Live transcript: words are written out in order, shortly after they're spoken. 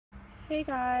Hey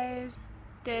guys,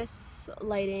 this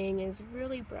lighting is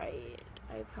really bright.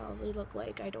 I probably look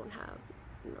like I don't have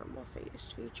normal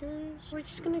face features. We're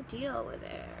just gonna deal with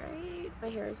it, right? My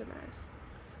hair is a mess.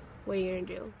 What are you gonna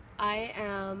do? I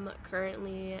am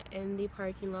currently in the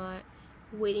parking lot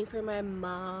waiting for my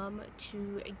mom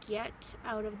to get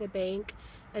out of the bank,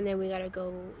 and then we gotta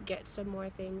go get some more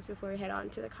things before we head on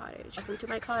to the cottage. Welcome to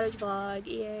my cottage vlog,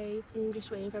 yay. I'm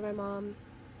just waiting for my mom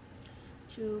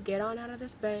to get on out of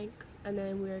this bank, and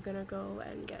then we're gonna go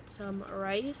and get some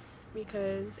rice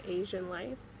because Asian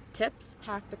life. Tips: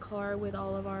 pack the car with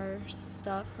all of our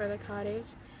stuff for the cottage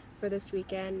for this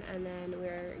weekend, and then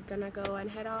we're gonna go and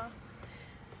head off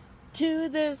to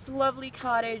this lovely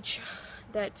cottage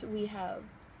that we have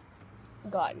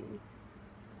gotten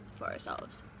for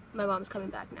ourselves. My mom's coming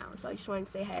back now, so I just wanted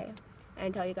to say hey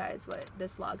and tell you guys what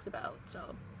this vlog's about.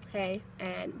 So hey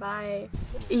and bye.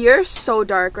 You're so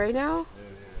dark right now.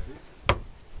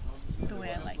 The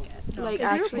way I like it. No, like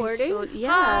actually recording? So,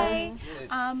 yeah. Hi,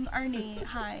 Arnie.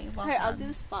 Hi, welcome. Here, I'll do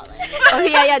the spotlight. Oh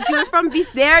yeah, do it from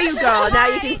beast. There you go. Hi. Now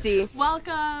you can see.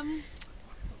 Welcome.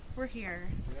 We're here.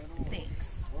 Thanks.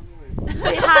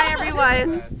 Say hi,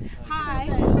 everyone. Hi.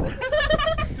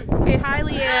 Okay, hi,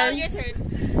 Leanne. Your turn.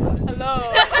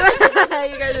 Hello.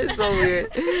 You guys are so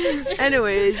weird.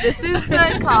 Anyways, this is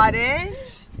the cottage.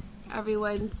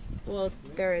 Everyone's, well,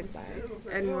 they're inside,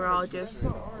 and we're all just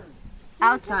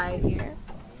outside here.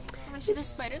 There's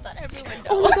spiders on every window.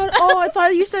 Oh my god, oh, I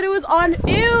thought you said it was on.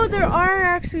 Ew, there are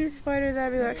actually spiders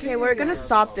everywhere. Okay, we're gonna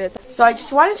stop this. So I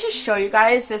just wanted to show you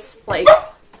guys this way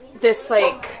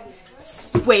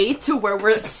to where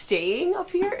we're staying up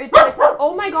here. It's like,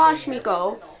 oh my gosh,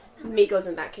 Miko. Miko's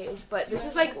in that cage, but this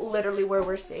is like literally where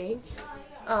we're staying.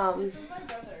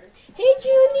 Hey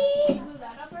Junie!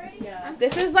 Yeah.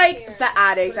 This is like the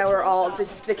attic that we're all,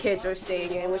 the kids are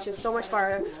staying in, which is so much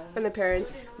far from the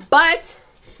parents. But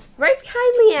right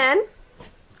behind Leanne,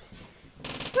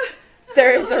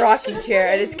 there is the rocking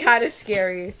chair, and it's kind of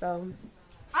scary, so.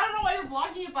 I don't know why you're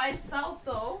vlogging it by itself,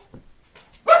 though.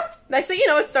 Next thing you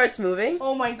know, it starts moving.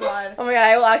 Oh my god. Oh my god,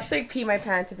 I will actually pee my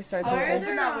pants if it starts moving.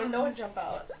 Open that window and jump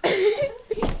out.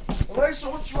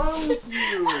 Alysha, what's wrong with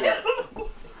you?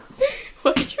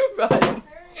 Why'd you run?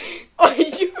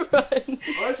 Why'd you run?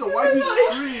 Alysha, why'd you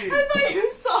scream? I thought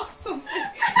you saw something.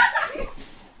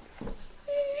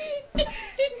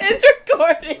 It's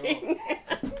recording.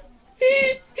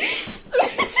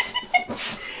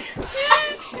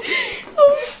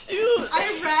 Oh shoot. I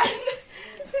ran.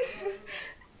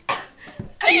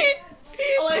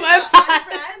 Alysha, I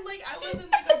ran like I was in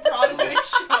like a Broadway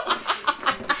show.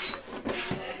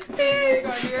 Oh my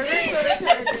god, you're so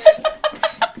retarded.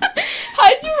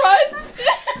 How'd you run?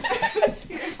 I was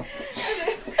here. And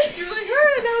then you were like, her,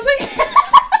 and I was like,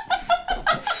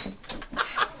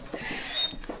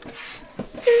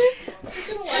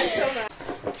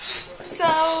 so,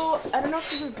 I don't know if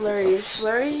this is blurry. It's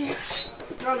blurry.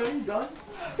 No, you done?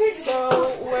 So,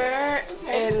 we're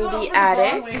in the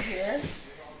attic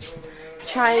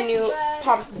trying to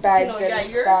pump beds and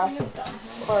stuff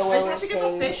for where we're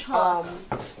staying.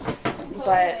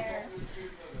 But,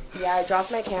 yeah, I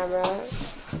dropped my camera.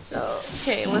 So,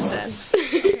 okay, listen.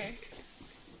 Okay.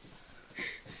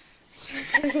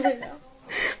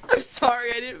 I'm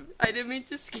sorry, I didn't mean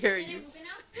to scare you.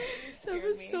 That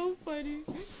was so funny.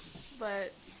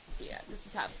 But yeah, this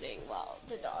is happening while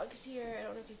the dog's here. I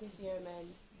don't know if you can see him,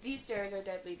 and these stairs are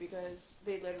deadly because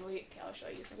they literally, okay, I'll show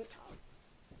you from the top.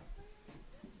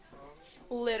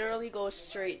 Literally goes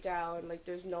straight down, like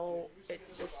there's no,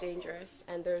 it's just dangerous.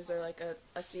 And there's like a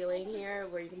ceiling here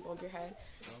where you can bump your head.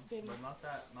 But not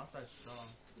that strong.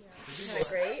 Yeah. Isn't that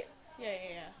great?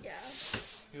 Yeah.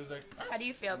 He was like, How do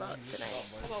you feel about tonight?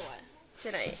 About what?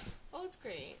 Tonight. Oh, it's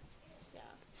great. Yeah,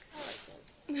 I like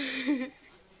it.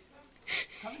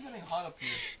 it's kind of getting hot up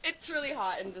here. It's really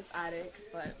hot in this attic,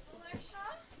 but.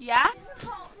 Yeah?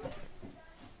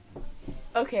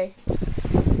 Okay. I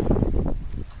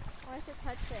want to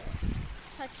touch it.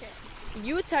 Touch it.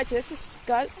 You touch it. It's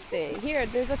disgusting. Here,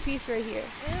 there's a piece right here.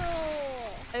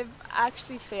 Ew. I've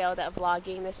actually failed at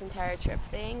vlogging this entire trip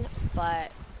thing,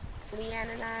 but Leanne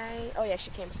and I. Oh yeah,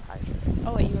 she came to the cottage with us.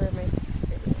 Oh wait, you were my.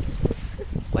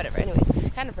 Whatever.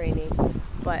 Anyways, kind of raining,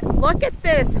 but look at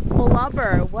this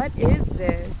blubber. What is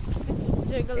this? It's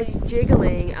jiggling. It's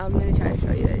jiggling. I'm gonna try to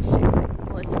show you that it's jiggling.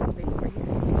 Well, it's moving over here.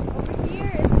 Over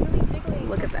here, it's really jiggling.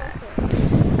 Look at that.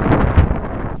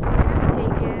 Just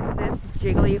taking this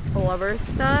jiggly blubber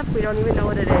stuff. We don't even know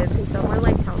what it is. Can someone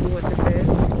like tell me what this is?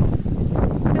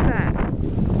 Look at that.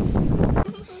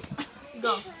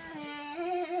 Go.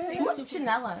 Who's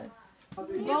Chanela's?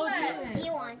 Do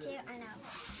you want to? I know.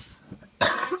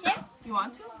 Want to? You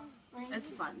want to? It's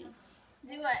funny.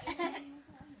 Do what?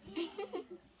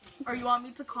 Or you want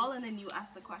me to call in and you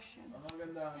ask the question?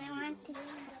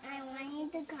 I want you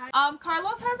to call.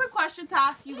 Carlos has a question to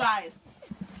ask you guys.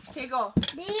 Okay, go.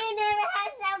 Do you never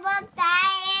have several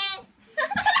time?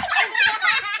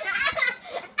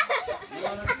 You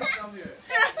wanna see? Come here.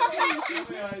 Come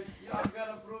here. I'm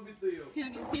gonna prove it to you.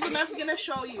 He's gonna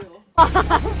show you. Oh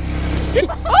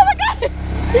my god!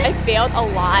 I failed a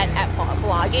lot at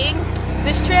vlogging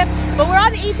this trip, but we're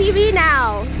on the ATV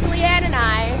now, Leanne and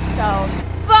I, so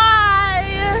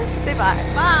bye! Say bye.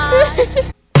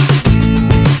 Bye.